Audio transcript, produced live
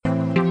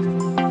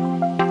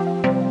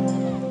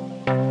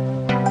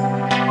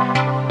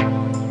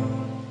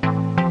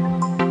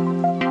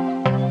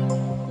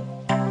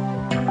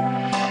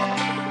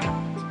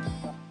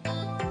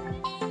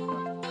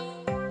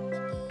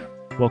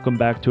Welcome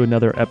back to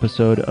another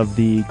episode of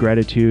the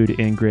Gratitude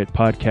and Grit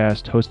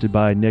podcast hosted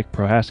by Nick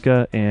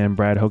Prohaska and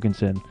Brad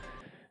Hoganson.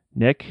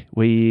 Nick,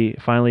 we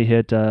finally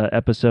hit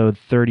episode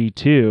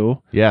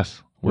 32.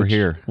 Yes, we're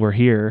here. We're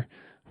here,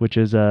 which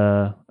is,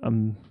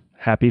 I'm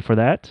happy for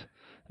that.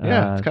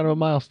 Yeah, it's kind of a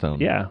milestone.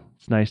 Yeah,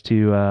 it's nice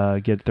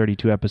to get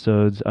 32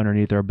 episodes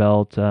underneath our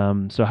belt.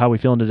 So how are we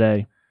feeling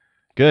today?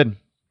 Good.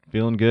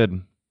 Feeling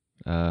good.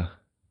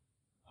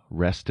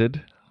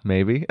 Rested,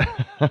 maybe.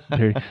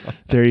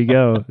 There you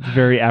go. It's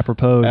very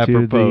apropos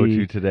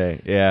to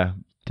today. Yeah.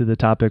 To the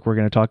topic we're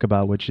going to talk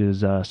about, which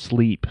is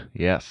sleep.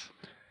 Yes.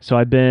 So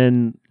I've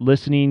been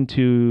listening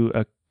to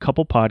a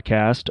couple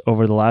podcasts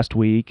over the last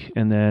week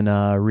and then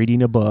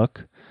reading a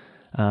book,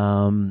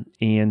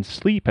 and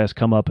sleep has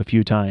come up a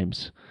few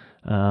times.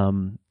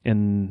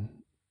 And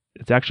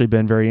it's actually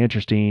been very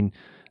interesting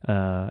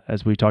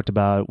as we talk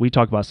about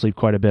sleep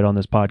quite a bit on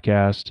this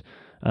podcast.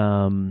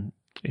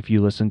 If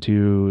you listen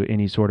to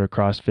any sort of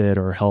CrossFit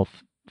or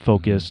health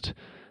focused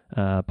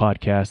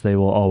podcast, they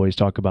will always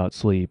talk about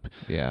sleep.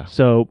 Yeah.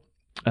 So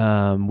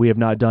we have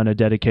not done a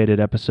dedicated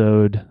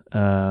episode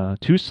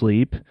to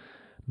sleep,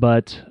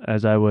 but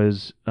as I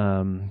was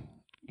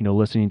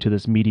listening to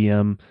this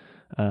medium,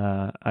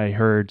 I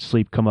heard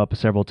sleep come up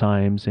several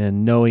times,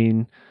 and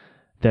knowing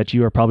that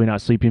you are probably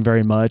not sleeping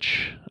very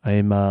much,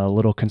 I'm a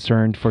little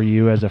concerned for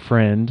you as a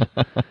friend.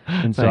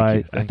 And so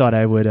I thought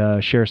I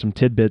would share some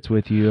tidbits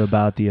with you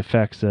about the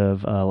effects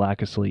of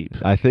lack of sleep.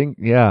 I think,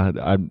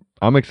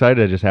 I'm excited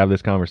to just have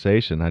this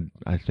conversation.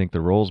 I think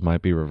the roles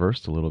might be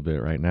reversed a little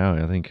bit right now.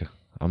 I think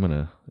I'm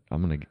gonna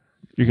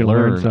You're gonna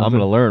learn something. I'm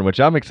gonna learn, which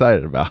I'm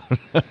excited about.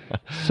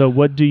 So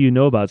what do you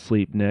know about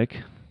sleep, Nick?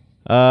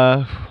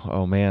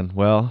 Oh man.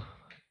 Well,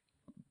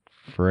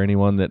 for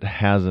anyone that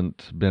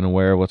hasn't been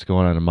aware of what's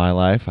going on in my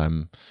life,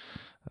 I'm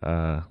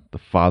the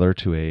father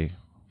to a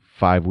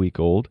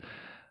 5-week-old.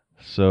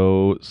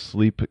 So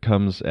sleep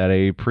comes at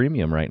a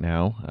premium right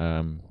now.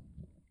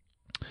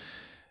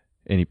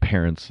 Any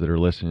parents that are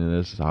listening to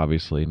this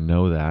obviously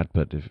know that,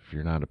 but if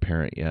you're not a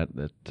parent yet,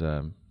 that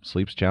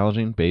sleep's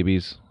challenging.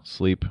 Babies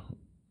sleep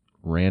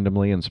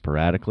randomly and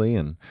sporadically,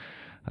 and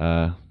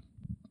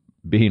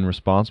being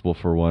responsible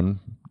for one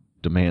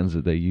demands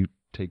that you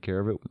take care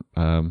of it.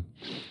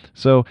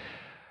 So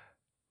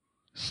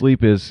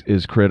sleep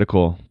is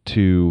critical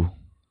to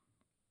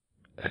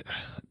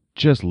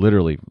just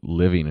literally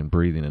living and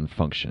breathing and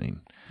functioning.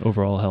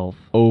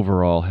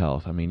 Overall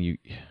health. I mean, you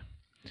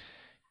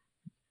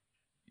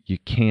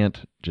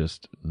can't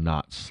just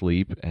not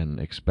sleep and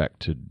expect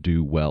to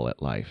do well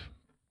at life,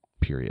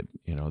 period.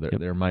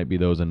 There might be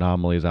those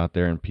anomalies out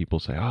there, and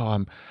people say,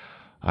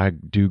 I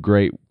do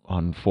great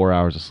on 4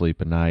 hours of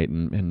sleep a night,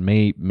 and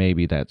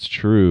maybe that's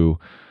true.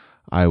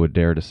 I would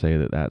dare to say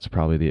that that's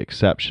probably the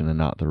exception and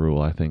not the rule.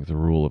 I think the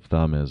rule of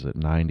thumb is that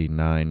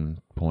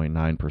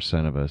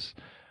 99.9% of us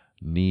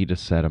need a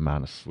set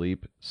amount of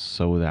sleep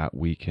so that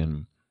we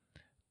can,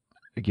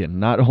 again,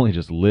 not only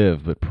just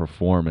live, but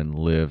perform and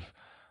live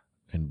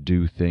and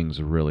do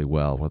things really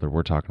well, whether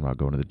we're talking about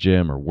going to the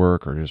gym or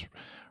work or just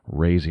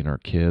raising our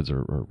kids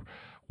or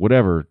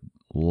whatever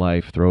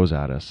life throws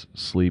at us.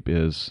 Sleep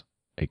is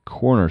a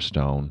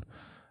cornerstone,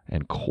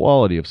 and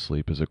quality of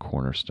sleep is a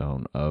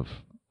cornerstone of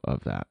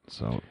that.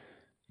 So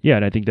yeah,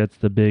 and I think that's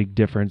the big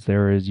difference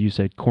there is you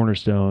said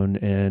cornerstone,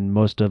 and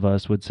most of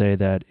us would say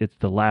that it's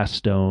the last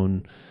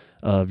stone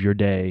of your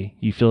day.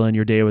 You fill in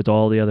your day with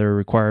all the other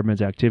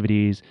requirements,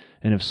 activities,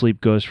 and if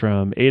sleep goes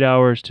from 8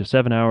 hours to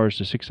 7 hours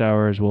to 6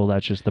 hours, well,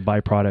 that's just the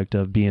byproduct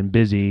of being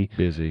busy.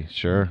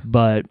 Sure.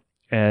 But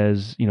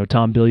as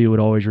Tom Bilyeu would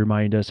always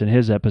remind us in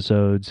his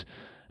episodes,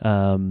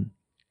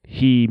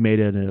 he made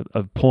it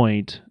a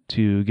point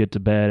to get to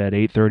bed at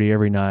 8:30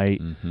 every night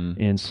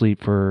and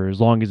sleep for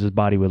as long as his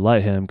body would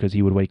let him, because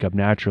he would wake up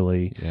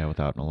naturally. Yeah,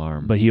 without an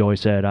alarm. But he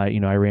always said,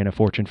 I ran a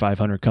Fortune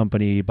 500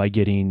 company by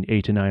getting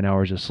 8 to 9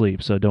 hours of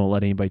sleep. So don't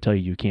let anybody tell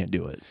you can't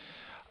do it.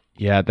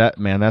 Yeah,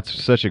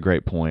 that's such a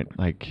great point.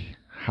 Like,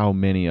 how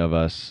many of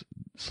us,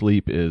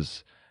 sleep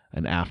is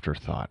an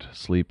afterthought.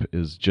 Sleep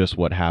is just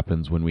what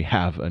happens when we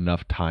have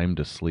enough time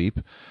to sleep,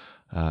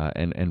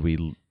 and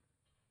we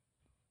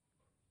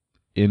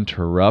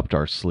interrupt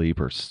our sleep,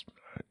 or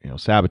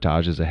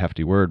sabotage is a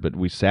hefty word, but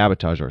we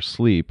sabotage our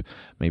sleep,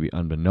 maybe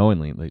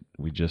unbeknowingly.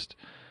 We just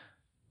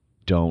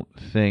don't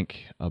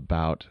think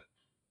about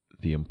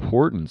the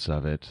importance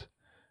of it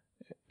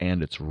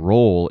and its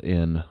role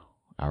in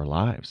our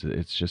lives.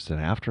 It's just an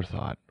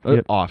afterthought,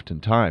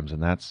 oftentimes,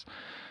 and that's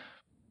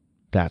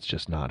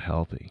just not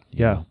healthy.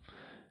 Yeah.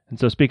 And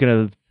so speaking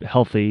of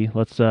healthy,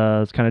 let's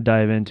kind of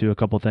dive into a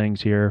couple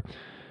things here.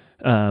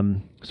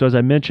 So as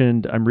I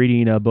mentioned, I'm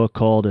reading a book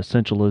called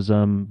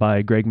Essentialism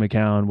by Greg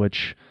McKeown,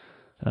 which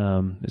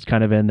is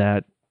kind of in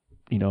that,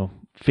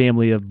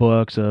 family of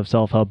books, of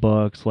self-help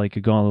books, like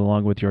going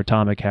along with your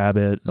Atomic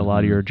Habit, a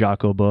lot of your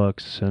Jocko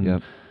books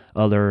and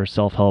other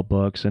self-help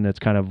books. And it's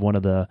kind of one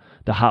of the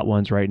hot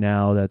ones right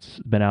now that's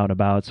been out and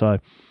about. So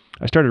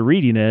I started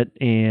reading it,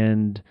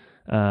 and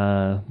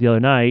the other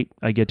night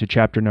I get to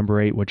chapter number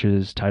 8, which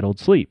is titled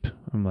Sleep.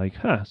 I'm like,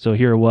 huh. So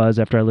here it was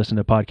after I listened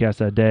to a podcast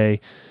that day.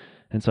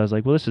 And so I was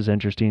like, well, this is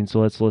interesting. So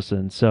let's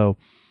listen. So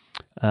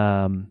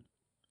in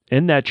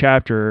that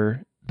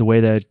chapter, the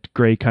way that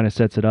Gray kind of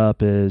sets it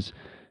up is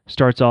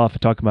starts off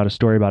talking about a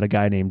story about a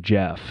guy named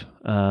Jeff.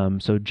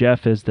 So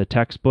Jeff is the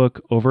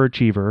textbook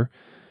overachiever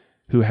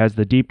who has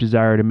the deep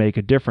desire to make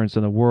a difference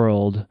in the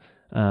world.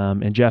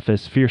 And Jeff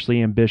is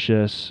fiercely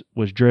ambitious,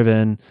 was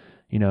driven,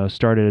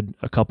 started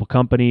a couple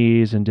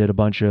companies and did a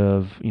bunch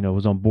of,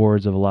 was on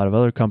boards of a lot of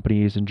other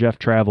companies. And Jeff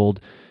traveled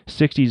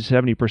 60 to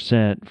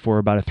 70% for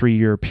about a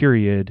 3-year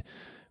period,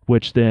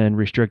 which then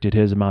restricted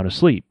his amount of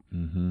sleep.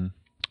 Mm-hmm.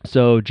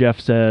 So Jeff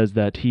says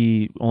that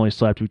he only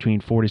slept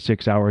between 4 to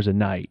 6 hours a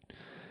night.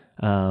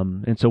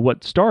 And so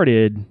what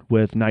started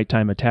with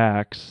nighttime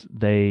attacks,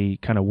 they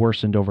kind of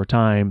worsened over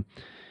time.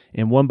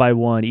 And one by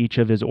one, each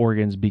of his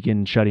organs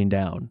began shutting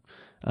down.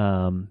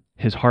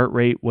 His heart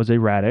rate was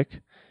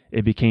erratic.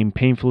 It became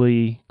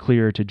painfully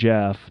clear to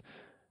Jeff,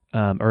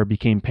 or it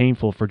became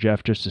painful for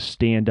Jeff just to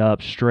stand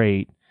up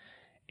straight.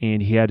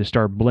 And he had to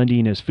start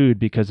blending his food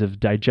because his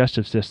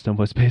digestive system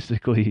was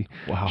basically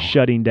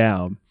shutting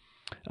down.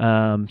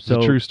 It's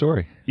a true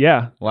story.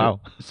 Yeah.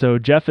 Wow. So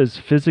Jeff is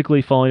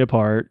physically falling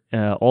apart,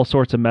 all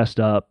sorts of messed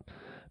up,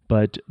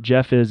 but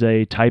Jeff is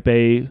a type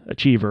A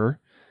achiever,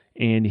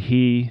 and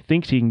he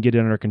thinks he can get it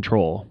under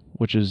control,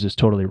 which is just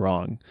totally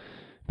wrong,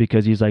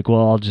 because he's like,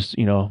 well, I'll just,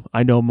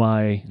 I know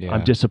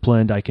I'm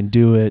disciplined. I can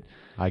do it.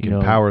 I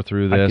can power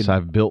through this.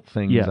 I've built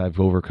things. Yeah.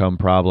 I've overcome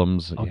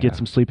problems. I'll get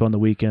some sleep on the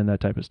weekend, that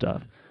type of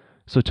stuff.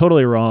 So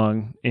totally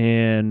wrong.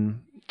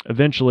 And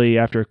eventually,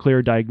 after a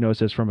clear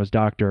diagnosis from his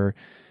doctor,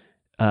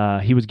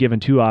 he was given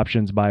 2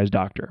 options by his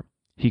doctor.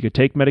 He could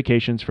take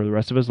medications for the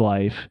rest of his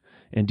life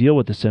and deal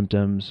with the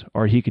symptoms,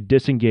 or he could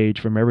disengage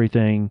from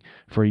everything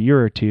for a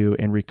year or 2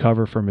 and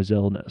recover from his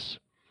illness.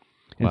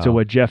 And so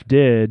what Jeff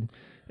did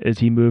is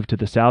he moved to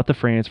the south of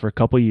France for a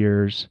couple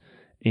years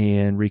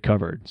and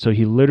recovered. So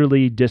he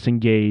literally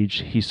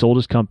disengaged. He sold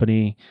his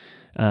company,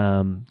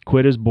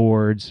 quit his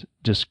boards,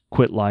 just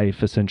quit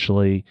life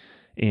essentially,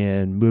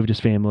 and moved his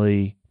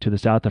family to the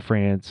south of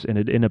France. And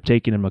it ended up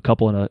taking him a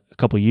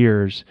couple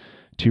years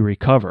to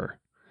recover.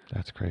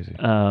 That's crazy.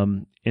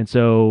 And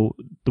so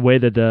the way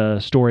that the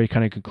story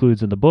kind of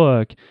concludes in the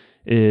book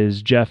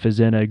is Jeff is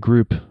in a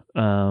group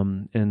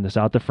in the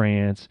south of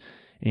France,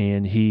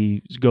 and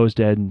he goes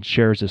to and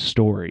shares his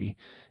story.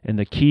 And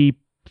the key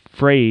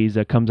phrase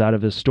that comes out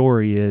of his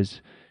story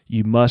is,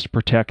 you must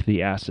protect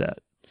the asset.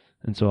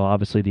 And so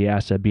obviously the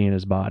asset being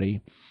his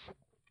body.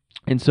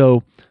 And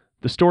so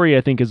the story,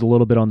 I think, is a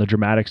little bit on the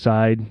dramatic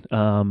side.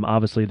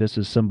 Obviously this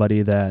is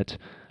somebody that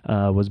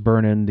was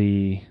burning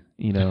the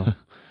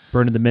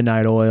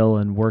midnight oil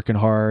and working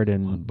hard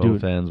and on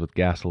both ends with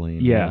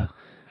gasoline. Yeah.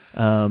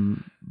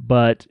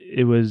 But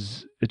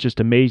it's just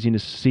amazing to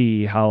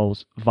see how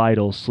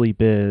vital sleep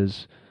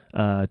is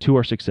to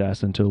our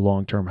success and to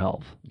long-term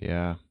health.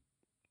 Yeah.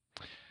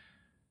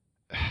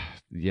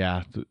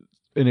 Yeah.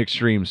 An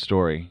extreme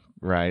story,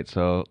 right?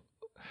 So,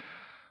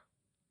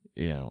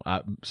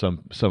 some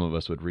of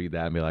us would read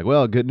that and be like,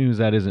 well, good news,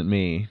 that isn't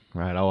me,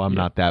 right? Oh, I'm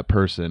not that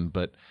person.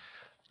 But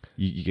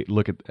you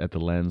look at the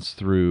lens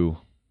through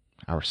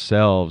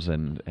ourselves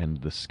and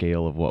the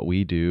scale of what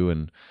we do.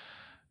 And,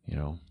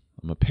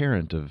 I'm a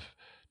parent of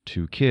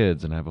 2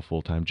 kids, and I have a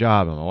full-time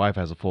job, and my wife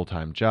has a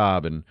full-time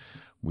job, and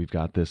we've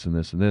got this and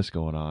this and this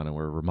going on, and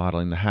we're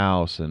remodeling the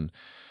house, and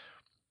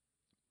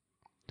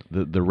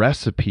the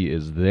recipe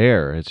is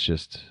there. It's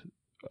just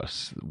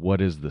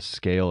what is the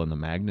scale and the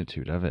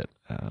magnitude of it?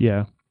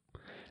 Yeah.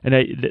 And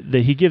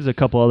he gives a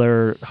couple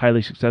other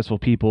highly successful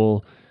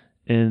people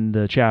in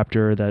the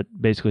chapter that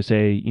basically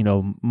say,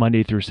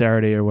 Monday through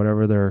Saturday or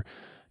whatever,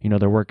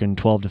 they're working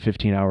 12 to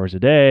 15 hours a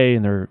day,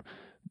 and they're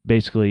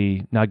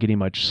basically not getting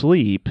much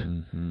sleep.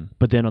 Mm-hmm.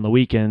 But then on the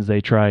weekends, they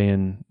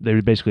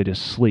basically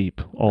just sleep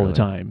all the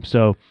time.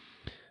 So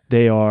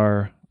they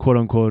are, quote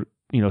unquote,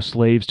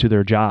 slaves to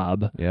their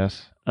job.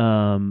 Yes.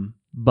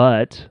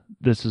 But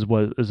this is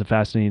what is a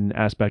fascinating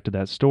aspect of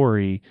that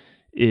story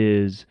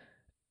is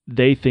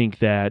they think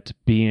that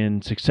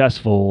being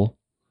successful,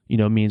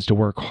 means to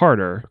work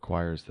harder.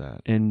 Requires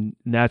that. And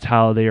that's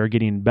how they are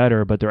getting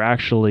better, but they're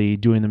actually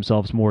doing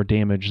themselves more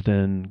damage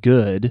than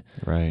good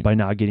by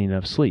not getting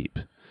enough sleep.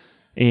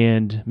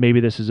 And maybe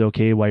this is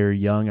okay while you're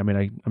young. I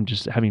mean, I'm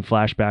just having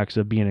flashbacks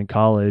of being in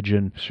college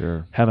and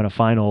having a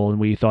final, and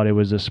we thought it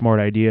was a smart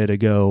idea to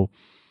go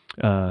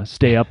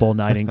stay up all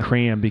night and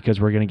cram because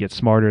we're going to get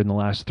smarter in the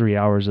last 3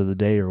 hours of the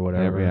day or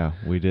whatever. Yeah,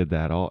 we did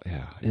that all.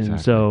 Yeah, exactly. And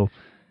so,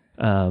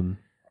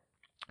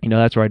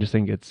 that's where I just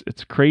think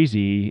it's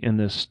crazy in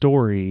this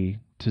story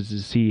to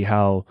see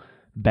how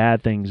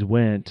bad things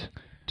went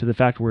to the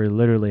fact where he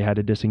literally had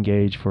to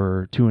disengage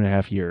for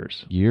 2.5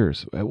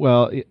 years.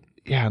 Well,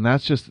 yeah, and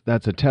that's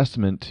a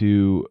testament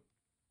to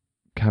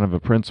kind of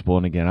a principle.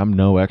 And again, I'm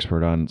no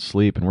expert on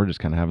sleep, and we're just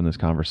kind of having this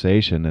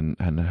conversation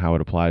and how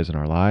it applies in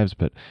our lives,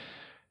 but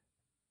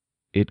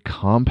it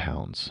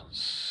compounds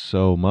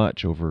so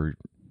much over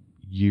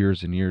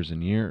years and years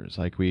and years.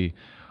 Like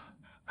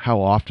how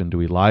often do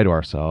we lie to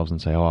ourselves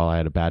and say, oh, I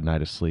had a bad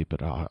night of sleep,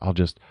 but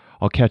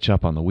I'll catch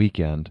up on the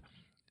weekend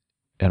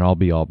and I'll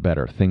be all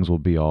better. Things will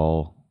be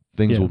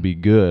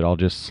good. I'll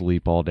just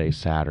sleep all day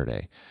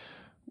Saturday.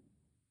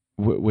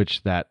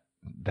 Which that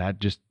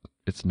just,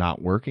 it's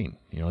not working.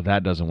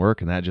 That doesn't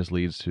work. And that just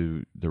leads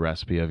to the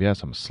recipe of,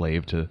 yes, I'm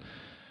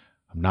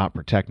not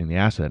protecting the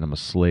asset. I'm a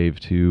slave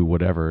to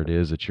whatever it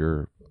is that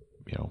you're,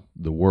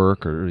 the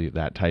work or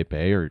that type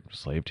A, or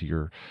slave to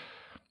your,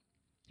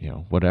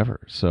 whatever.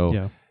 So,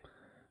 yeah.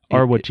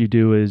 Or what you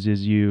do is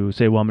you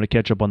say, well, I'm going to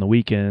catch up on the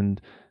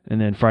weekend,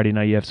 and then Friday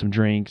night you have some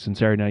drinks, and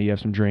Saturday night you have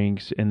some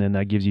drinks, and then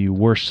that gives you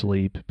worse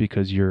sleep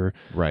because you're,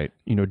 right,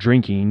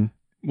 drinking,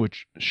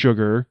 which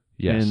sugar.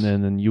 Yes.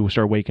 And then you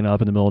start waking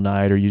up in the middle of the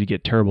night, or you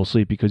get terrible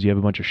sleep because you have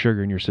a bunch of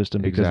sugar in your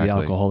system because of the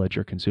alcohol that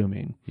you're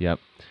consuming. Yep.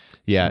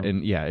 Yeah. So,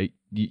 and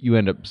you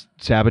end up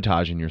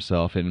sabotaging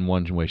yourself in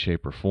one way,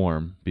 shape, or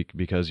form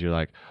because you're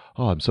like,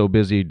 oh, I'm so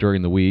busy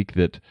during the week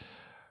that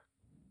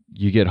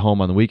you get home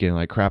on the weekend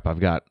like, crap,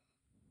 I've got,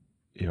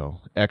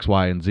 X,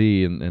 Y, and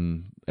Z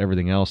and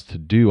everything else to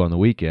do on the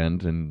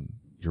weekend, and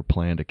your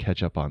plan to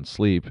catch up on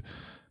sleep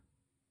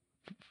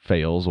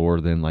fails,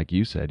 or then, like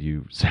you said,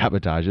 you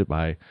sabotage it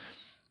by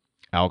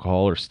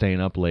alcohol or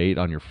staying up late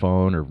on your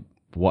phone or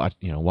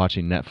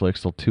watching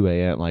Netflix till 2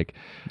 a.m. Like,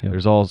 yep.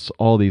 There's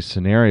all these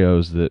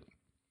scenarios that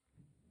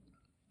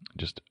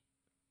just,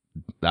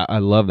 I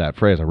love that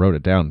phrase. I wrote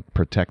it down,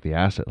 protect the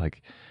asset.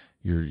 Like,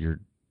 you're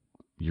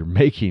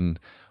making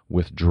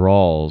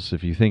withdrawals.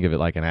 If you think of it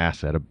like an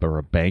asset or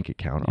a bank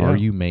account,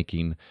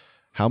 yeah.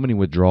 How many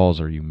withdrawals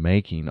are you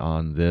making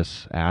on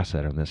this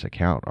asset, on this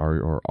account?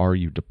 Or are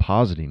you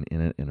depositing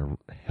in it in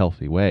a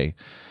healthy way?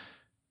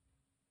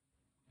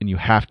 And you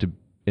have to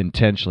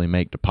intentionally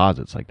make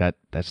deposits. Like that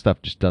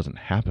stuff just doesn't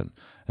happen.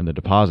 And the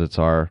deposits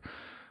are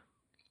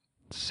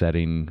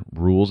setting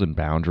rules and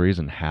boundaries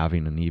and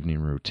having an evening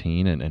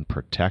routine and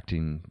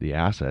protecting the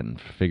asset and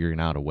figuring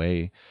out a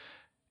way.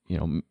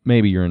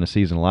 Maybe you're in a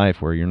season of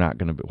life where you're not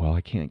going to be,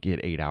 I can't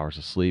get 8 hours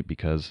of sleep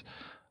because,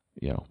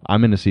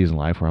 I'm in a season of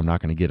life where I'm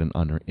not going to get an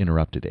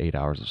uninterrupted 8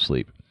 hours of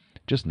sleep.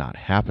 Just not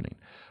happening.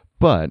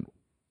 But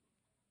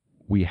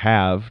we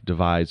have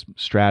devised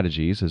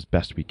strategies as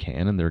best we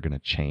can, and they're going to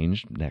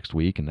change next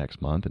week and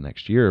next month and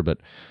next year, but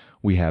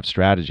we have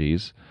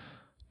strategies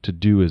to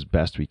do as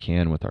best we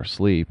can with our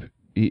sleep,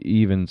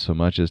 even so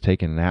much as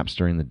taking naps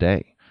during the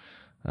day,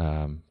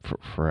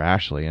 for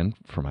Ashley and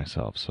for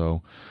myself.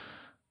 So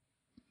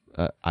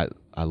I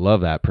love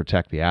that,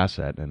 protect the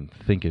asset and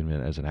think of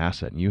it as an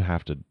asset, and you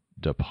have to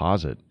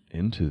deposit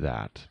into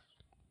that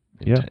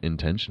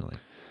intentionally.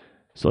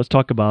 So let's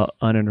talk about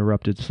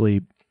uninterrupted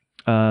sleep.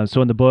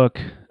 So in the book,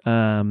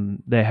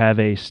 they have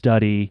a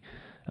study,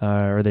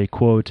 or they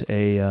quote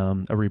a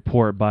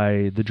report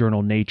by the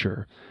journal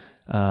Nature,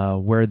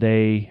 where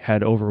they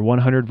had over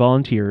 100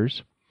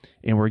 volunteers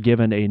and were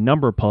given a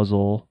number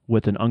puzzle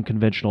with an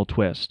unconventional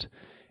twist.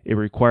 It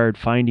required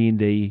finding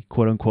the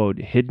quote-unquote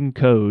hidden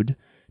code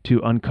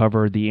to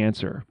uncover the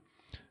answer.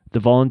 The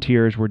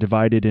volunteers were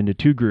divided into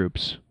two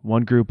groups.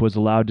 One group was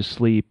allowed to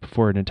sleep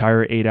for an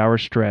entire 8-hour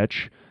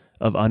stretch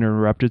of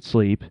uninterrupted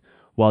sleep,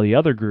 while the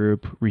other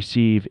group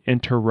received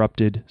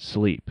interrupted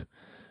sleep.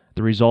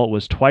 The result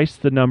was twice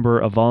the number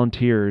of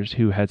volunteers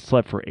who had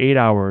slept for 8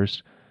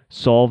 hours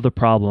solved the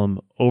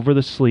problem over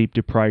the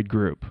sleep-deprived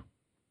group.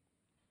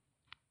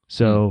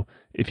 So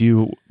if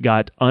you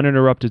got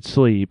uninterrupted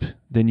sleep,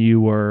 then you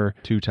were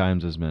two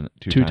times as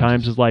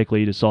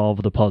likely to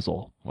solve the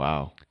puzzle.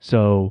 Wow.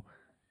 So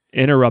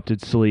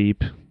interrupted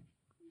sleep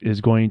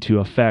is going to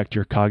affect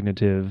your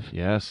cognitive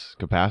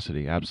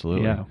capacity.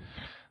 Absolutely. Yeah.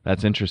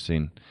 That's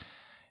interesting.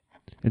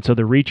 And so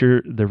the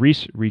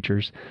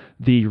researchers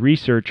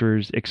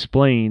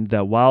explained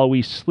that while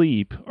we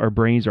sleep, our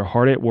brains are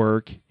hard at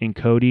work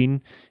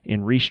encoding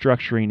and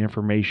restructuring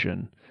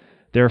information.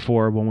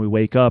 Therefore, when we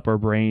wake up, our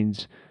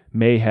brains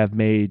may have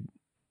made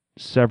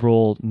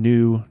several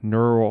new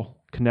neural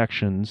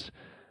connections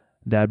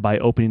that by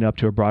opening up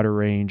to a broader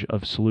range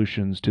of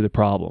solutions to the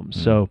problems.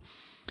 Mm-hmm. So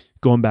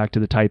going back to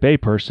the type A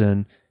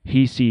person,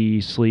 he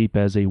sees sleep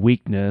as a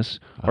weakness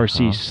or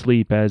sees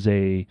sleep as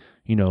a,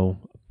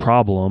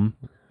 problem.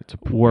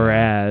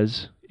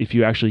 Whereas if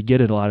you actually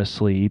get a lot of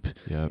sleep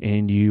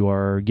and you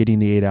are getting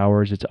the 8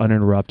 hours, it's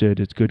uninterrupted,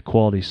 it's good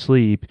quality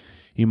sleep,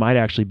 you might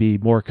actually be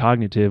more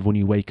cognitive when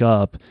you wake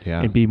up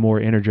and be more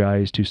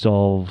energized to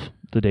solve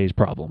the day's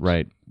problems.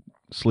 Right.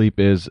 Sleep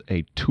is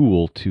a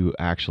tool to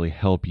actually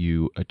help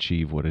you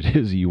achieve what it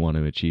is you want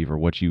to achieve or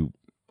what you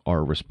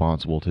are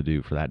responsible to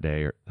do for that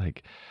day.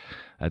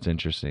 That's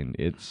interesting.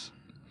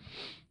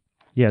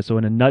 So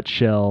in a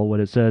nutshell, what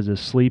it says is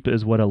sleep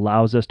is what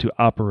allows us to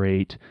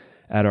operate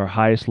at our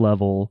highest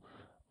level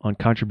on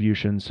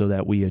contributions so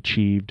that we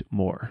achieved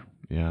more.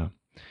 Yeah.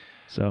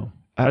 So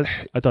I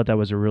thought that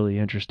was a really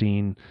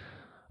interesting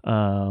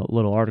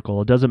little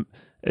article.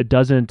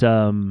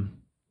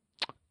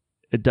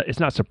 It's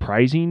not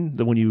surprising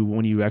that when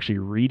you actually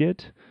read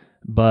it,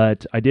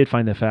 but I did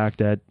find the fact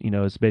that,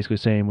 it's basically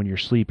saying when you're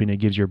sleeping, it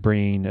gives your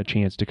brain a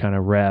chance to kind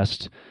of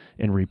rest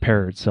and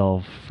repair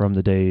itself from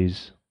the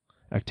day's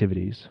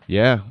activities.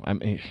 Yeah, I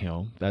mean,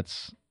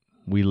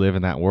 we live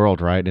in that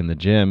world, right? In the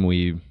gym,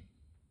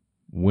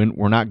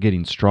 we're not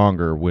getting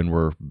stronger when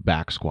we're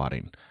back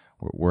squatting.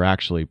 We're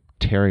actually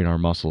tearing our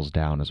muscles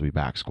down as we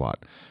back squat.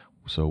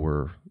 So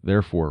we're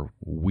therefore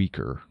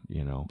weaker,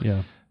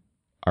 Yeah.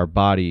 Our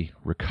body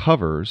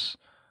recovers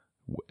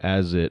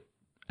as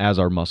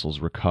our muscles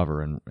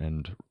recover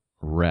and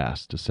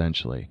rest,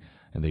 essentially,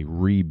 and they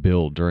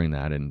rebuild during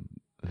that. And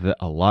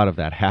a lot of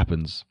that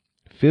happens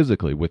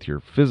physically with your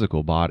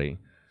physical body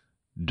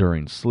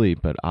during sleep,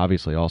 but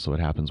obviously also it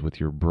happens with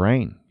your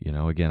brain.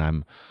 Again,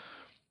 I'm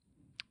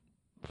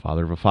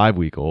father of a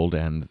 5-week-old,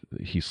 and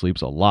he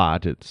sleeps a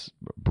lot. It's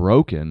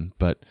broken,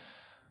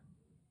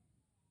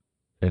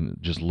 and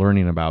just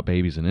learning about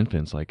babies and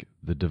infants, like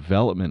the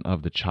development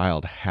of the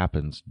child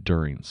happens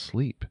during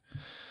sleep.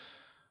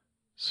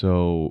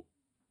 So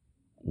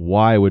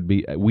why would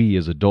we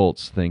as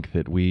adults think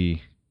that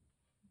we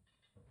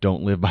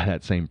don't live by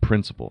that same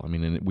principle? I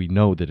mean, we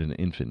know that an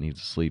infant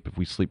needs to sleep. If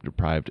we sleep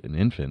deprived an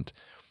infant,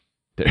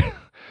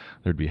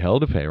 there'd be hell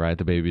to pay, right?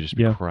 The baby would just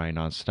be crying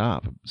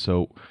nonstop.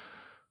 So,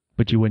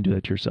 but you wouldn't do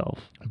that to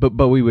yourself.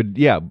 But we would,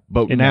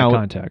 But in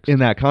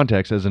that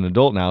context, as an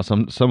adult now,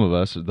 some of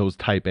us, those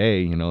type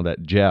A,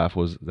 that Jeff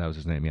was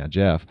his name,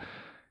 Jeff,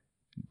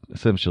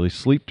 essentially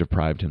sleep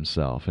deprived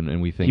himself,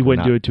 and we think he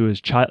wouldn't do it to his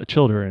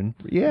children,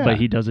 but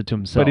he does it to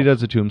himself. But he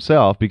does it to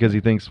himself because he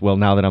thinks, well,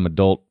 now that I'm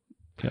adult,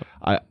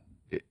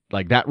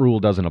 like that rule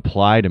doesn't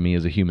apply to me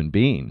as a human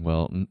being.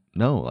 Well,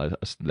 no,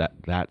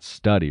 that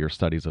study or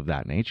studies of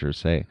that nature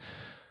say,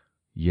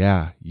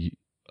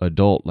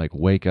 adult, like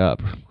wake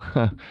up,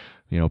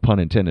 pun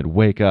intended,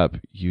 wake up.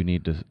 You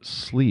need to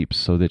sleep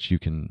so that you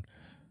can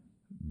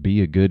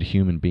be a good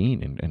human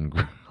being and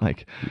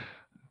like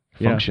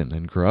function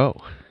and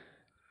grow.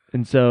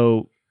 And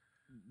so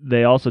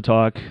they also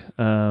talk,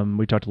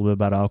 we talked a little bit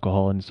about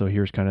alcohol, and so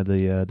here's kind of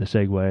the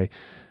segue.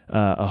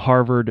 A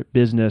Harvard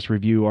Business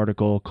Review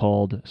article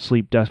called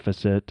Sleep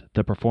Deficit,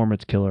 the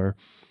Performance Killer,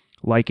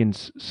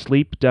 likens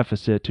sleep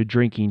deficit to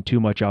drinking too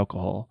much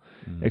alcohol,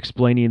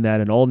 explaining that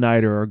an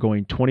all-nighter or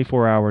going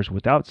 24 hours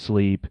without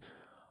sleep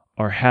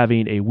or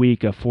having a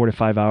week of 4 to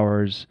 5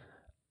 hours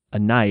a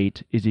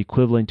night is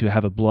equivalent to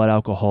have a blood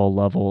alcohol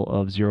level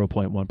of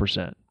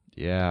 0.1%.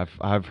 Yeah,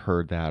 I've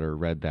heard that or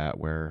read that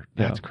where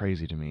that's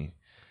crazy to me.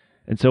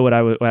 And so when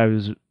I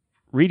was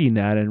reading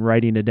that and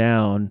writing it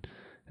down,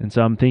 and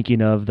so I'm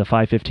thinking of the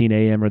 5:15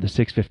 a.m. or the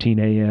 6:15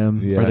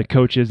 a.m. or the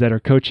coaches that are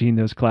coaching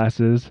those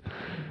classes.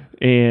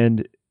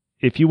 And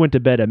if you went to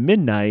bed at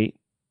midnight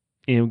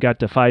and got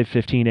to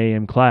 5:15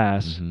 a.m.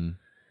 class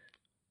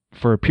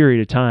for a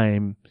period of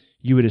time,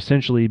 you would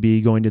essentially be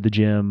going to the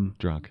gym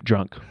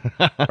drunk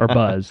or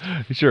buzzed.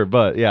 Sure,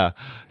 but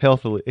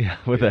healthily,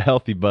 with a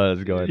healthy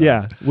buzz going on.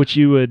 Yeah, which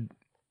you would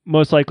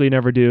most likely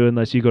never do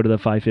unless you go to the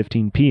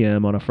 5:15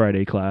 p.m. on a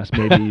Friday class.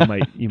 Maybe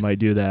you might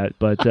do that,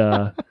 but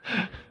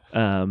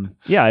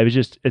it was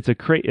just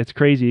it's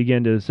crazy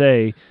again to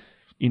say,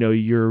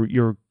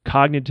 your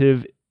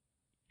cognitive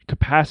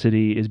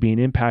capacity is being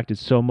impacted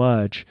so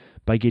much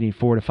by getting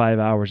 4 to 5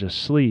 hours of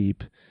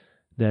sleep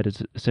that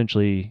it's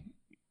essentially,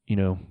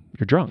 you're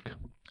drunk.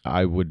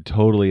 I would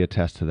totally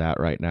attest to that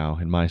right now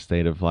in my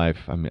state of life.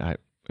 I mean,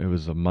 it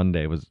was a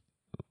Monday. It was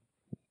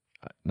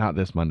not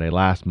this Monday,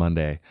 last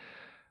Monday.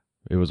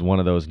 It was one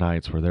of those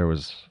nights where there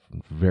was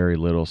very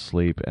little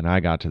sleep, and I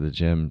got to the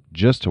gym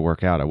just to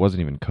work out. I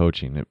wasn't even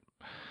coaching at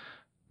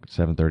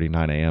 7:30,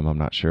 9 a.m. I'm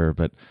not sure,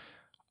 but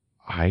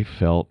I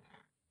felt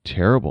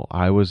terrible.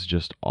 I was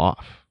just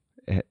off.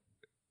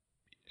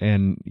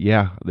 And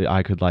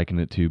I could liken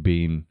it to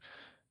being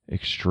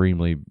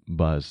extremely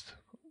buzzed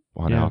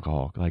on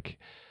alcohol. Like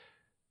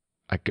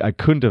I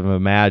couldn't have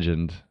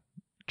imagined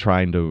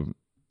trying to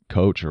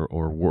coach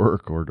or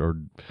work or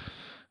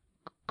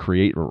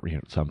create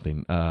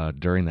something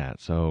during that.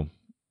 So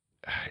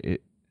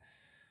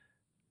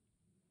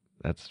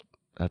that's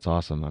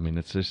awesome. I mean,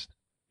 it's just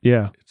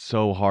it's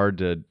so hard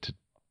to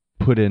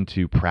put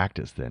into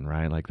practice then,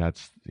 right? Like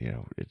that's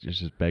it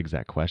just begs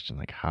that question,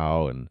 like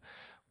how and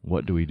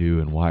what do we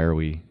do and why are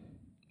we?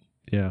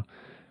 Yeah.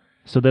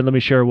 So then let me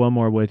share one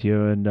more with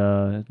you,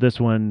 and this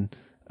one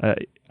I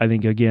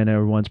think again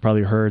everyone's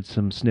probably heard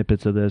some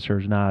snippets of this or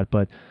not,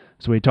 but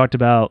so we talked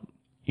about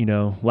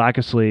lack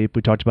of sleep,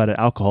 we talked about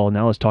alcohol.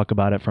 Now let's talk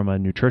about it from a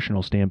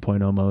nutritional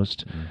standpoint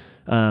almost.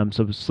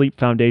 So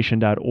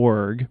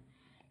sleepfoundation.org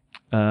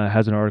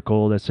has an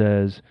article that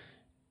says,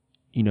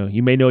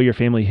 you may know your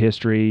family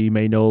history, you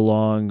may know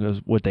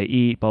along what they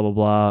eat, blah, blah,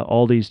 blah,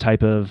 all these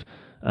type of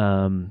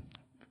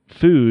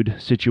food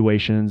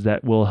situations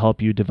that will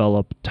help you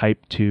develop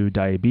type 2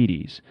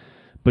 diabetes.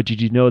 But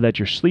did you know that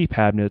your sleep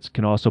habits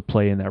can also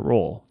play in that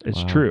role?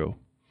 It's true.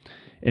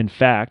 In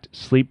fact,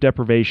 sleep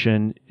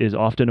deprivation is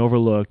often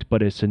overlooked,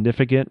 but a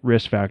significant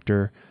risk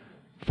factor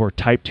for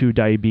type 2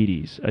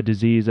 diabetes, a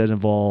disease that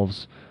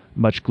involves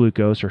much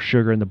glucose or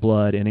sugar in the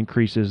blood and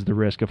increases the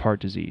risk of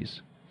heart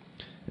disease.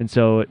 And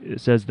so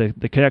it says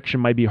the connection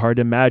might be hard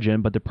to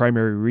imagine, but the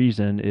primary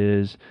reason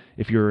is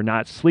if you're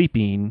not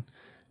sleeping,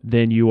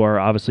 then you are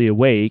obviously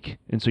awake,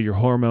 and so your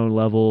hormone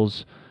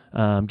levels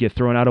get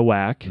thrown out of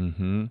whack.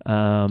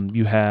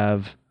 You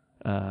have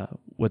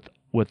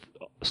with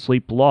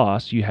sleep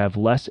loss, you have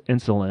less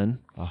insulin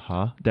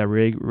that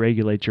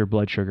regulates your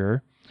blood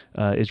sugar.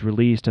 Is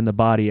released in the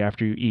body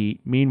after you eat.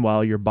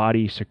 Meanwhile, your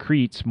body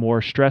secretes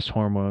more stress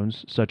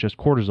hormones such as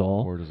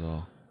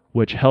cortisol,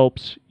 which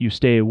helps you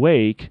stay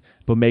awake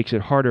but makes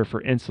it harder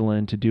for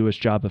insulin to do its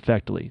job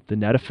effectively. The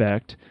net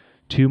effect,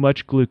 too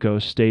much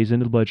glucose stays in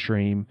the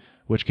bloodstream,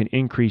 which can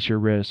increase your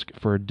risk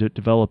for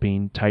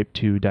developing type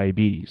 2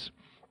 diabetes.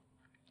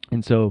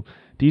 And so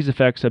these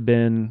effects have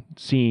been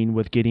seen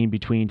with getting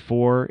between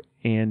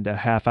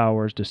 4.5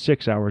 hours to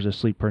 6 hours of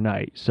sleep per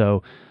night.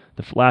 So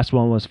the last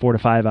one was 4 to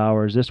 5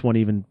 hours. This one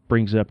even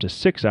brings it up to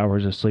 6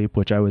 hours of sleep,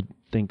 which I would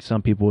think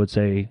some people would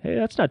say, hey,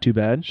 that's not too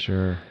bad.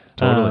 Sure.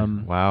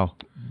 Totally. Wow.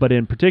 But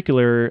in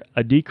particular,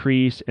 a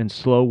decrease in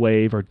slow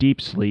wave or deep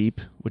sleep,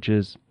 which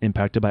is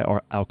impacted by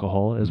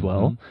alcohol as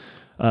well,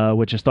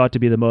 which is thought to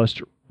be the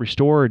most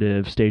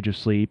restorative stage of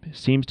sleep,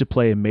 seems to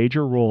play a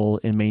major role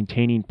in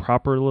maintaining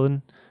proper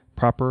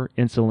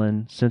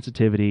insulin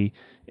sensitivity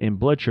and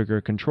blood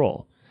sugar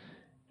control.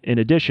 In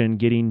addition,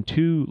 getting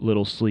too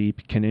little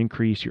sleep can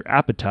increase your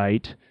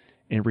appetite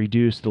and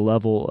reduce the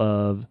level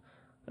of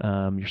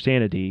your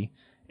sanity.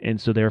 And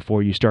so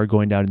therefore you start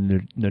going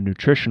down the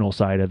nutritional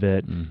side of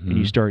it, and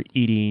you start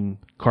eating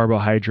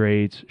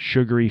carbohydrates,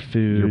 sugary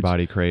foods. Your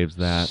body craves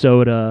that.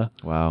 Soda.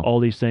 Wow. All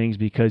these things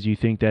because you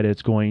think that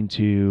it's going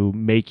to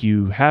make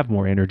you have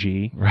more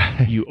energy.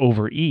 Right. You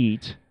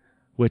overeat,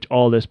 which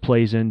all this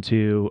plays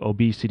into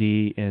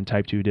obesity and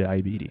type 2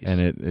 diabetes.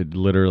 And it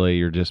literally,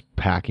 you're just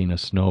packing a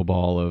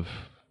snowball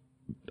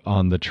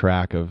on the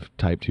track of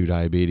type 2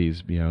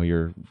 diabetes.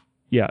 You're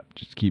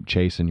just keep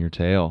chasing your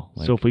tail.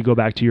 So if we go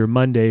back to your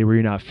Monday where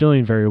you're not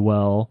feeling very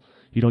well,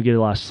 you don't get a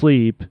lot of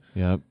sleep.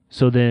 Yep.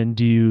 So then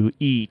do you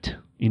eat,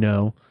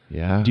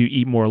 Yeah. Do you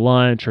eat more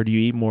lunch or do you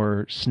eat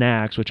more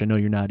snacks, which I know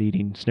you're not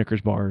eating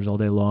Snickers bars all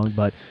day long,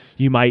 but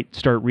you might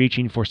start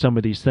reaching for some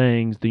of these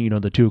things,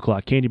 the 2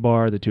 o'clock candy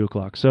bar, the 2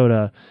 o'clock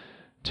soda,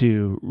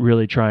 to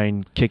really try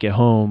and kick it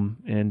home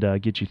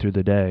and get you through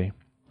the day.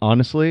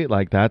 Honestly,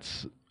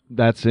 that's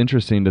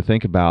interesting to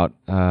think about.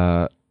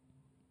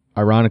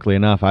 Ironically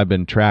enough, I've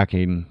been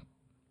tracking,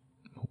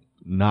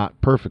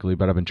 not perfectly,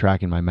 but I've been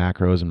tracking my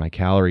macros and my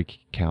calorie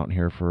count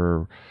here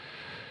for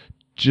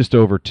just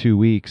over 2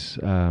 weeks.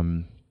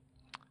 And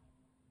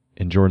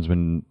Jordan's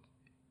been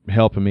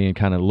helping me and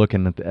kind of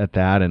looking at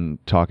that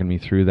and talking me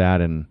through that.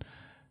 And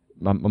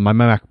my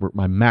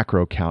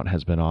macro count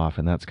has been off,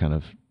 and that's kind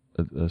of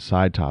a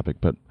side topic.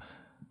 But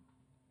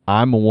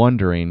I'm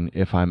wondering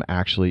if I'm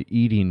actually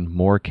eating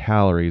more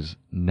calories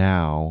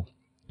now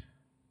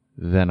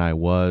than I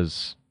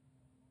was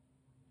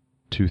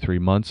 2-3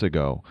 months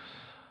ago.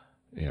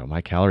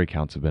 My calorie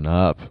counts have been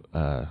up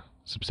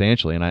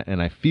substantially,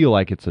 and I feel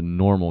like it's a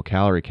normal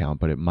calorie count,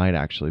 but it might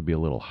actually be a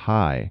little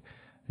high.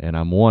 And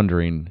I'm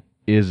wondering,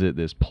 is it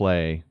this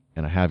play?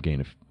 And I have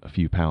gained a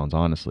few pounds,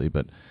 honestly,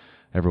 but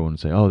everyone would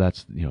say, "Oh,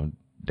 that's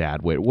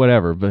dad weight,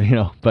 whatever."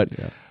 But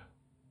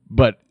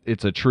but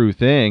it's a true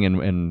thing,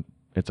 and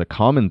it's a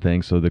common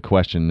thing. So the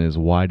question is,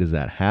 why does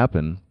that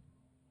happen?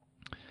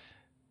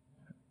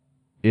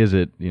 Is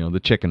it, the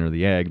chicken or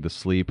the egg, the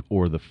sleep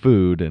or the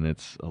food? And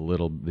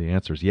the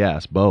answer is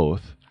yes,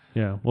 both.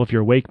 Yeah. Well, if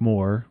you're awake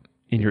more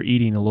and you're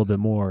eating a little bit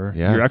more,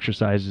 your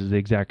exercise is the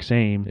exact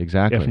same.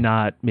 Exactly. If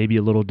not, maybe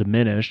a little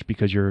diminished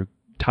because you're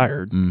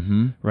tired,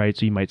 right?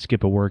 So you might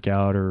skip a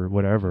workout or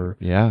whatever.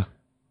 Yeah.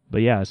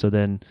 But yeah, so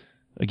then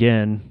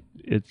again,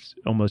 it's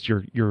almost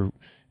you're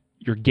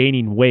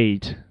gaining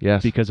weight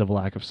because of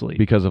lack of sleep.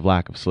 Because of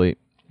lack of sleep.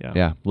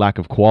 Yeah. Lack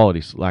of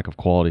quality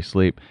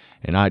sleep.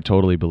 And I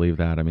totally believe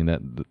that. I mean,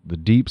 that the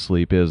deep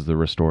sleep is the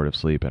restorative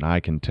sleep, and I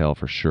can tell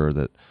for sure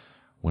that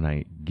when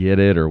I get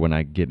it or when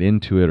I get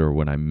into it or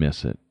when I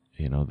miss it,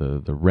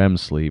 the REM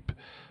sleep,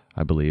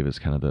 I believe, is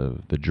kind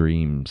of the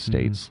dream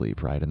state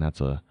sleep, right? And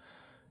that's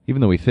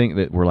even though we think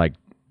that we're like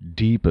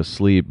deep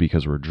asleep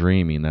because we're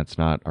dreaming, that's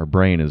not, our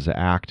brain is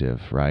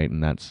active, right?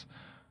 And that's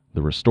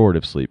the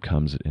restorative sleep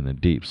comes in a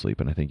deep sleep.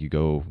 And I think you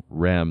go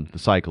REM, the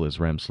cycle is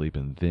REM sleep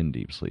and then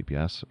deep sleep,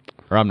 yes?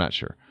 Or I'm not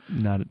sure.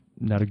 Not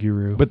a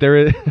guru. But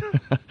there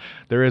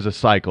is a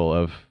cycle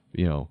of,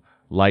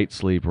 light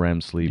sleep,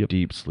 REM sleep,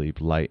 deep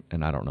sleep, light,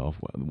 and I don't know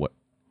what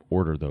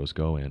order those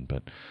go in,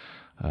 but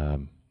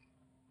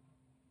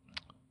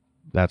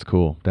that's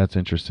cool. That's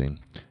interesting.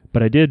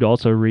 But I did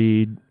also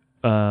read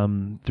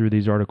through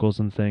these articles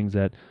and things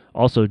that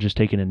also just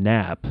taking a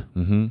nap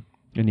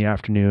in the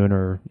afternoon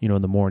or,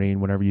 in the morning,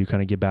 whenever you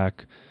kind of get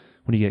back,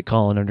 when you get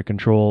Colin under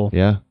control.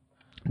 Yeah.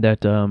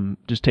 That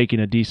just taking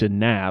a decent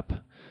nap,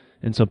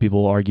 and some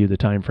people argue the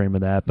time frame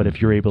of that, but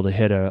if you're able to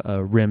hit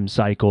a REM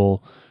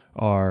cycle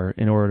or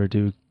in order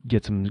to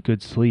get some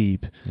good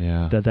sleep,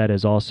 that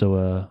is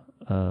also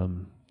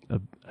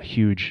a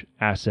huge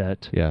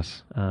asset.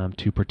 Yes.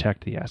 To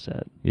protect the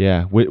asset.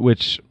 Yeah,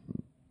 which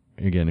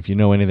again, if you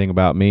know anything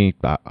about me,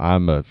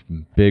 I'm a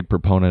big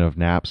proponent of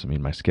naps. I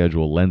mean, my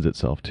schedule lends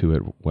itself to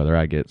it, whether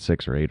I get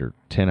 6 or 8 or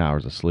 10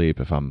 hours of sleep.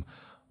 If I'm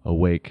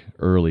awake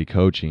early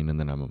coaching and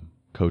then I'm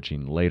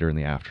coaching later in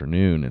the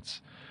afternoon,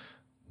 it's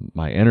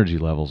my energy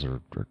levels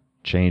are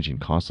changing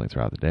constantly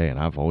throughout the day, and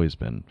I've always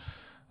been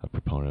a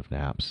proponent of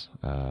naps,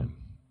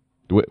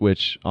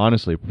 which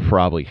honestly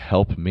probably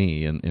help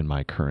me in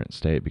my current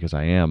state, because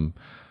I am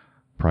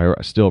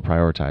still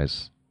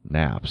prioritize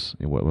naps,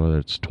 whether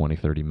it's 20,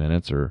 30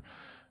 minutes, or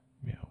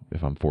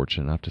if I'm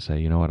fortunate enough to say,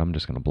 you know what, I'm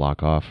just going to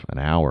block off an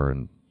hour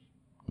and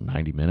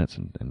 90 minutes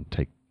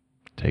and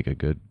take a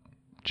good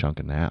chunk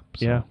of nap.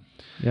 So.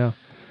 Yeah.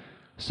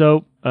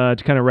 So to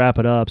kind of wrap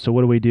it up, so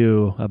what do we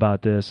do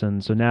about this?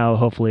 And so now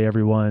hopefully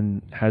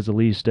everyone has at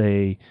least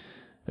a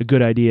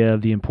good idea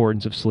of the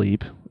importance of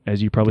sleep,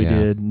 as you probably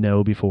did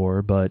know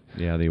before. But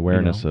the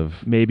awareness of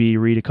maybe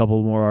read a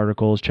couple more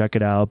articles, check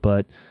it out.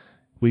 But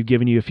we've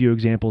given you a few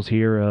examples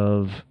here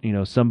of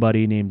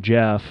somebody named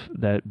Jeff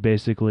that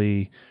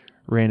basically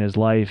ran his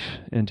life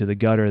into the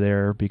gutter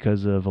there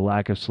because of a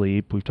lack of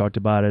sleep. We've talked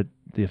about it,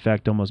 the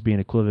effect almost being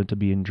equivalent to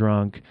being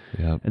drunk.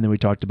 Yep. And then we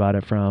talked about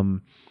it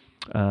from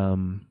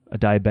a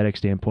diabetic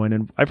standpoint.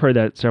 And I've heard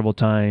that several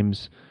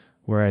times,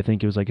 where I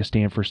think it was like a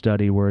Stanford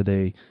study where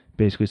they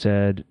basically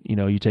said,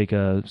 you take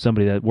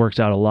somebody that works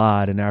out a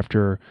lot, and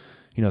after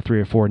 3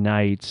 or 4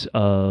 nights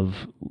of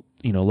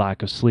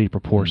lack of sleep or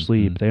poor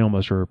sleep, they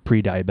almost were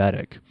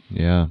pre-diabetic.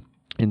 Yeah.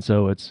 And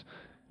so it's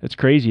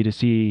crazy to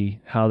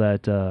see how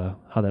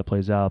that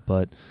plays out.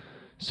 But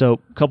so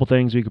a couple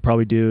things we could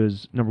probably do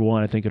is, number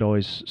one, I think it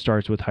always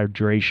starts with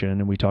hydration,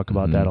 and we talk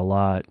about that a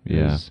lot.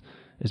 Yeah.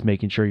 Is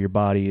making sure your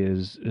body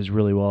is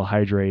really well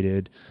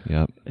hydrated.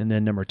 Yep. And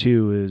then number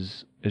 2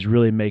 is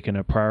really making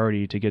a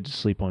priority to get to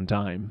sleep on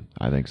time.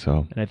 I think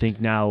so. And I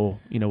think now,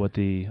 with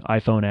the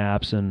iPhone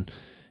apps, and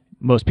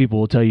most people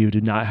will tell you,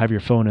 do not have your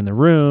phone in the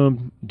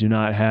room, do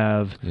not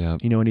have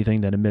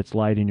anything that emits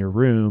light in your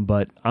room.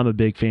 But I'm a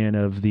big fan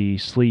of the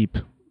sleep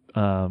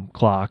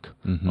clock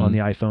on the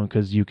iPhone,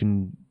 because you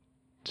can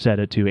set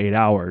it to 8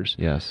 hours.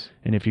 Yes.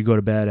 And if you go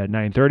to bed at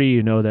 9:30,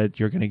 you know that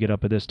you're going to get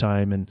up at this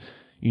time, and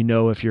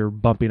if you're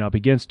bumping up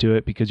against to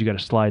it because you got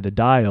to slide the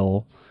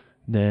dial,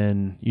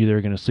 then you're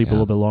either going to sleep a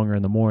little bit longer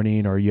in the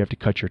morning, or you have to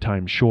cut your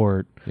time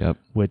short. Yep.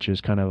 Which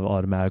is kind of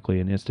automatically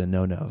an instant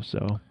no-no.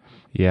 So.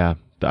 Yeah,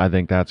 I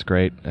think that's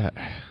great.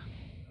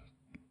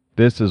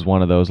 This is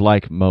one of those,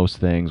 like most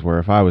things, where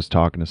if I was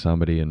talking to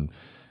somebody and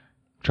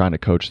trying to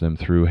coach them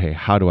through, hey,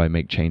 how do I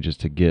make changes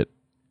to get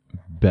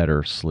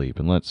better sleep?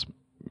 And let's,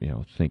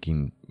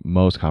 thinking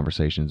most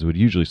conversations would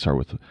usually start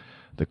with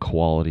the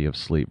quality of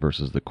sleep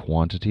versus the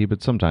quantity,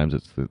 but sometimes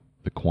it's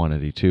the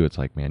quantity too. It's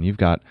like, man, you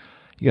got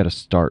to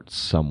start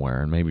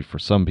somewhere, and maybe for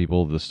some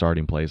people the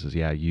starting place is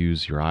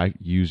use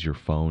your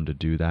phone to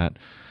do that.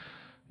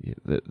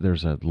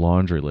 There's a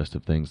laundry list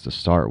of things to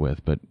start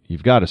with, but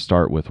you've got to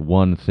start with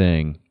one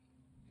thing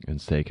and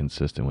stay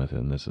consistent with it.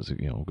 And this is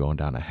going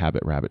down a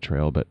habit rabbit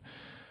trail, but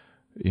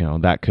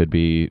that could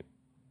be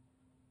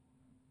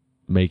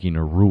making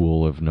a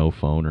rule of no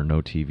phone or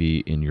no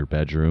TV in your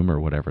bedroom,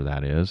 or whatever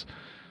that is.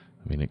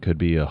 I mean, it could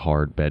be a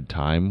hard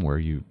bedtime where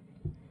you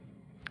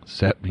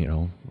set,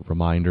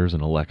 reminders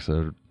and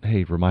Alexa,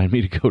 hey, remind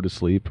me to go to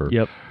sleep, or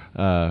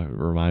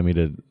remind me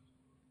to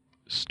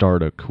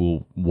start a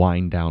cool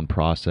wind down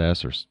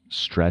process, or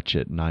stretch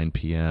at 9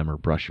 p.m. or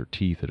brush your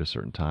teeth at a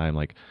certain time,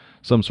 like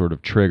some sort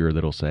of trigger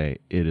that'll say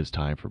it is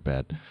time for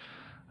bed.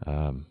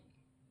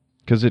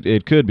 Because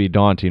it could be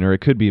daunting, or it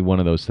could be one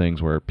of those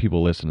things where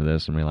people listen to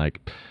this and be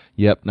like,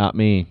 yep, not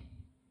me.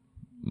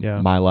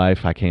 Yeah. My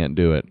life, I can't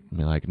do it. I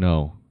mean, like,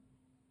 no,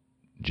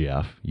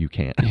 Jeff, you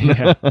can't.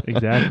 Yeah,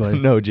 exactly.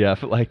 No,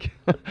 Jeff, like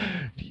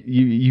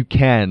you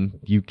can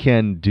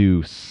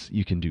do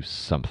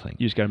something.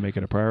 You just got to make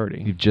it a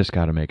priority. You've just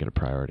got to make it a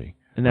priority.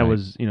 And that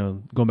was,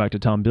 going back to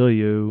Tom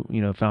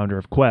Bilyeu, founder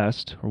of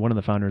Quest, or one of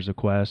the founders of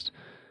Quest.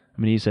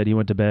 I mean, he said he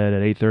went to bed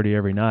at 8:30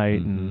 every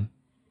night, and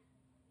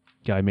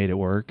guy made it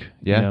work.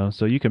 Yeah.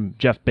 So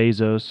Jeff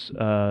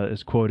Bezos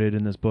is quoted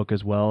in this book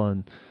as well,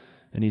 and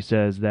he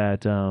says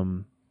that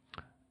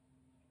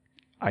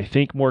I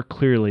think more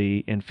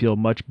clearly and feel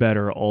much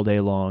better all day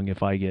long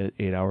if I get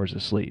 8 hours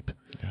of sleep.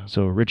 Yeah.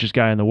 So richest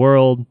guy in the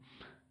world,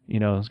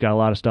 he's got a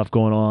lot of stuff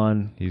going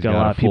on. He's got a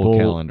lot of full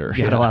calendar.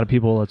 Got a lot of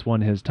people that's won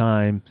his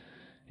time.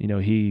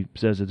 He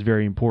says it's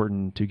very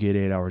important to get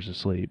 8 hours of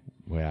sleep.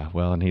 Yeah,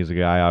 well, and he's a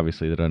guy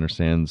obviously that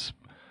understands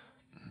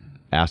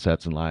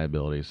assets and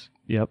liabilities.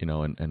 Yep.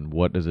 And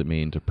what does it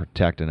mean to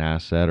protect an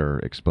asset or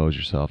expose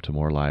yourself to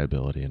more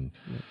liability, and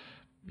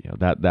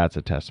that's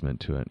a testament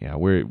to it. Yeah,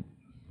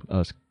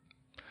 us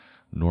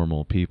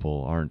normal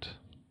people aren't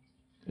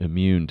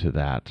immune to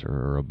that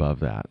or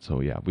above that. So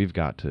yeah, we've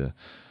got to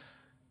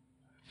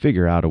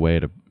figure out a way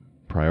to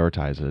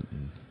prioritize it.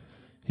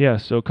 Yeah,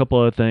 so a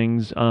couple of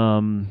things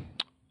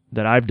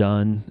that I've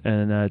done,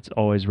 and that's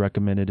always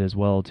recommended as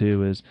well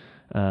too, is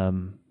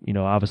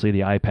obviously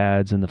the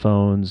iPads and the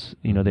phones,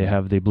 they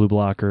have the blue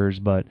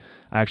blockers, but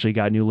I actually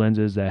got new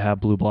lenses that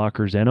have blue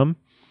blockers in them.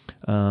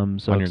 So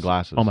on your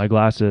glasses? On my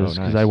glasses, Oh,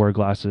 because nice. I wear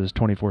glasses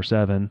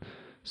 24/7.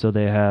 So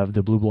they have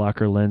the blue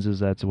blocker lenses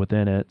that's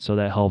within it. So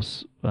that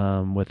helps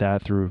with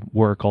that through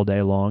work all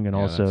day long, and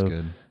Yeah, that's also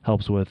good.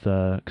 helps with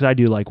because I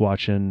do like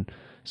watching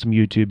some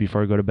YouTube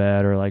before I go to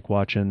bed, or like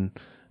watching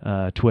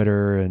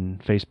Twitter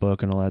and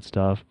Facebook and all that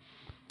stuff.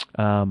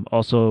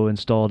 Also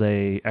installed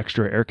a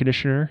extra air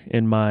conditioner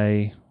in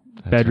my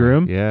That's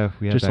bedroom. right. Yeah,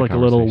 we had Just that like a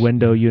little conversation.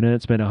 window unit.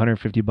 It's been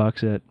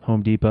 $150 at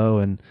Home Depot,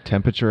 and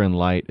Temperature and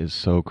light is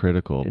so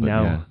critical. But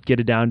now yeah,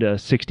 get it down to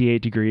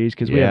 68 degrees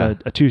because we Yeah.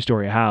 have a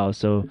 2-story house.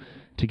 So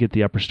to get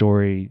the upper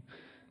story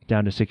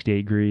down to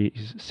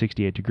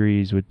 68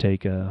 degrees would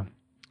take a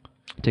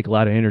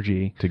lot of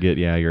energy. to get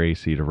your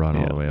AC to run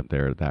all Yeah. the way up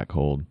there that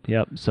cold.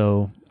 Yep.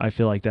 So I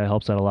feel like that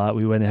helps out a lot.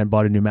 We went ahead and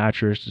bought a new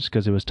mattress just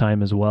because it was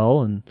time as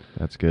well, and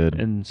That's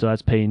good. so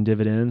that's paying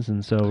dividends.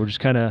 And so we're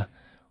kind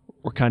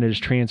of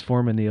just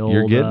transforming the old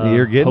You're getting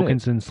it.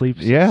 Hokinson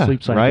sleep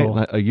cycle. right.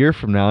 Like, a year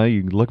from now,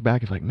 you look back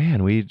and it's like,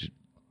 man, we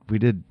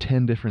did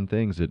 10 different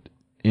things that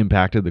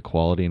impacted the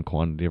quality and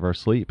quantity of our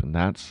sleep, and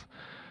that's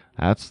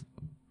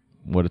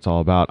what it's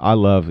all about. I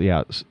love,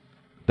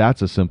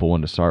 that's a simple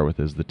one to start with,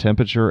 is the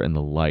temperature and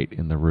the light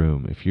in the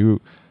room. If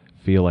you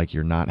feel like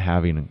you're not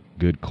having a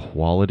good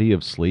quality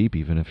of sleep,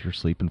 even if you're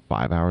sleeping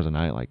 5 hours a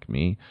night like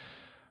me,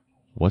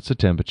 what's the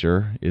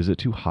temperature? Is it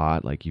too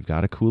hot? Like, you've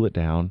got to cool it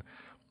down.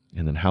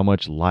 And then how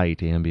much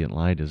light, ambient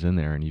light, is in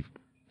there, and you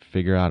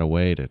figure out a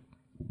way to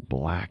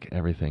black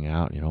everything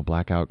out.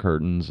 Blackout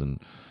curtains and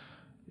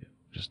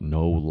just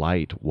no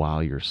light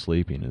while you're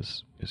sleeping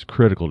is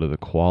critical to the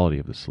quality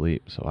of the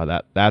sleep.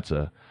 So that's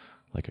a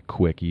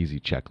quick, easy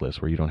checklist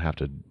where you don't have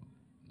to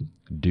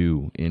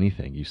do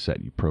anything. You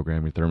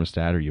program your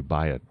thermostat, or you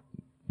buy a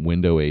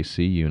window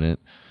AC unit.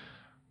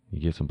 You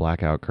get some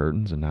blackout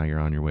curtains, and now you're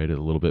on your way to a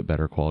little bit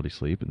better quality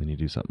sleep, and then you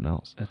do something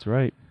else. That's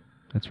right.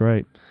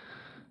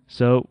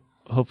 So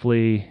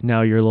hopefully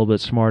now you're a little bit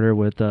smarter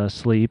with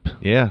sleep.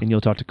 Yeah. And you'll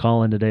talk to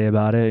Colin today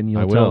about it, and I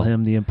you'll will. tell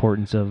him the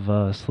importance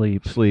of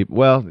sleep. Sleep.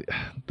 Well,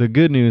 the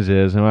good news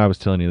is, and I was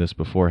telling you this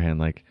beforehand,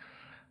 like,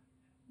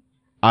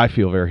 I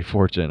feel very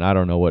fortunate. I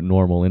don't know what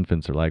normal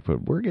infants are like,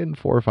 but we're getting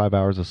 4 or 5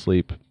 hours of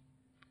sleep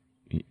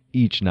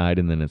each night,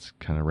 and then it's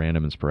kind of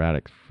random and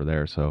sporadic for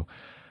there. So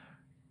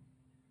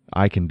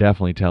I can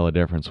definitely tell a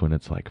difference when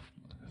it's like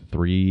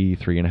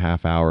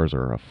 3.5 hours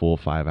or a full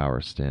 5-hour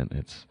stint.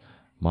 It's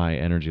my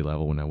energy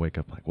level when I wake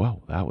up, like,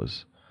 whoa, that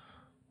was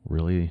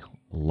really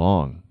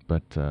long.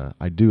 But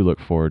I do look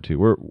forward to,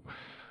 we're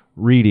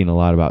reading a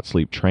lot about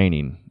sleep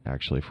training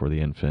actually for the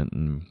infant,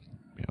 and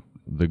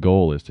the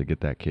goal is to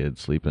get that kid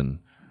sleeping,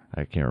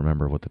 I can't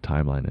remember what the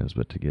timeline is,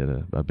 but to get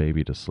a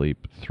baby to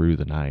sleep through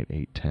the night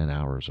 8-10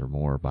 hours or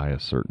more by a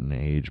certain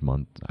age,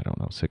 month, I don't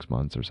know, 6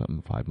 months or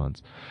something, 5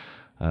 months.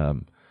 But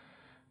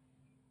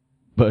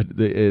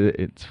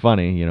it's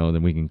funny,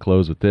 then we can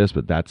close with this,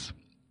 but that's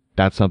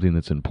something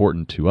that's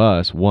important to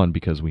us. One,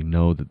 because we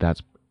know that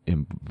that's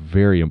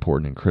very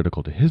important and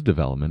critical to his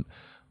development,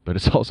 but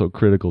it's also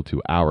critical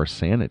to our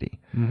sanity.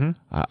 Mm-hmm.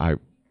 I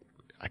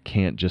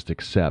can't just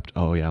accept,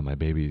 oh yeah, my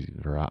baby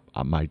or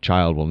my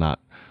child will not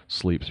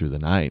sleep through the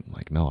night.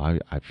 Like, no,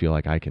 I feel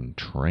like I can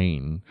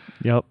train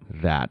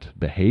that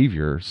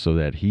behavior so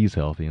that he's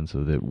healthy and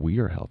so that we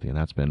are healthy. And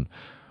that's been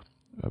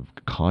a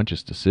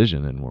conscious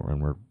decision, and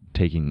we're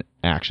taking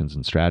actions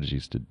and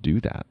strategies to do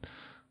that,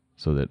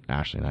 so that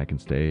Ashley and I can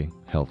stay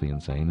healthy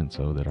and sane, and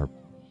so that our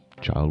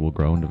child will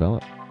grow and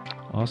develop.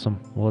 Awesome.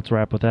 Well, let's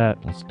wrap with that.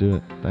 Let's do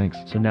it. Thanks.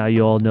 So now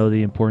you all know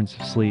the importance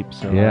of sleep.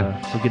 So, Yeah.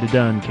 so get it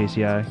done,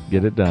 KCI.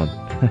 Get it done.